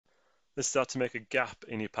This is how to make a gap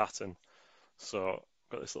in your pattern. So I've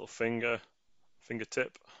got this little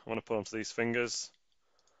fingertip. I want to put onto these fingers.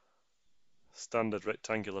 Standard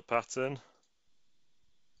rectangular pattern.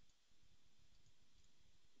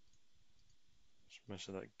 Just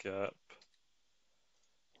measure that gap.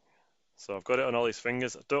 So I've got it on all these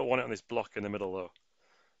fingers. I don't want it on this block in the middle though.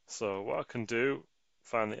 So what I can do,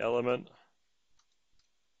 find the element.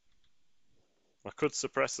 I could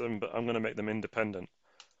suppress them, but I'm going to make them independent.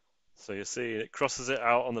 So you see it crosses it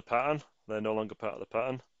out on the pattern. They're no longer part of the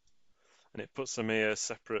pattern. And it puts them here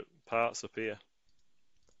separate parts up here.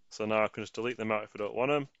 So now I can just delete them out if I don't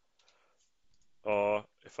want them. Or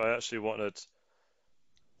if I actually wanted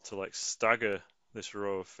to like stagger this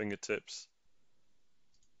row of fingertips,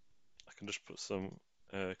 I can just put some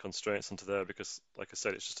constraints onto there because, like I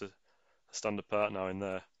said, it's just a standard part now in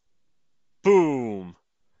there. Boom!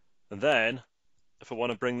 And then, if I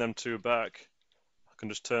want to bring them two back, I can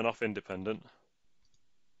just turn off independent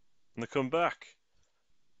and they come back.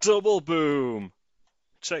 Double boom!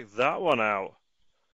 Check that one out.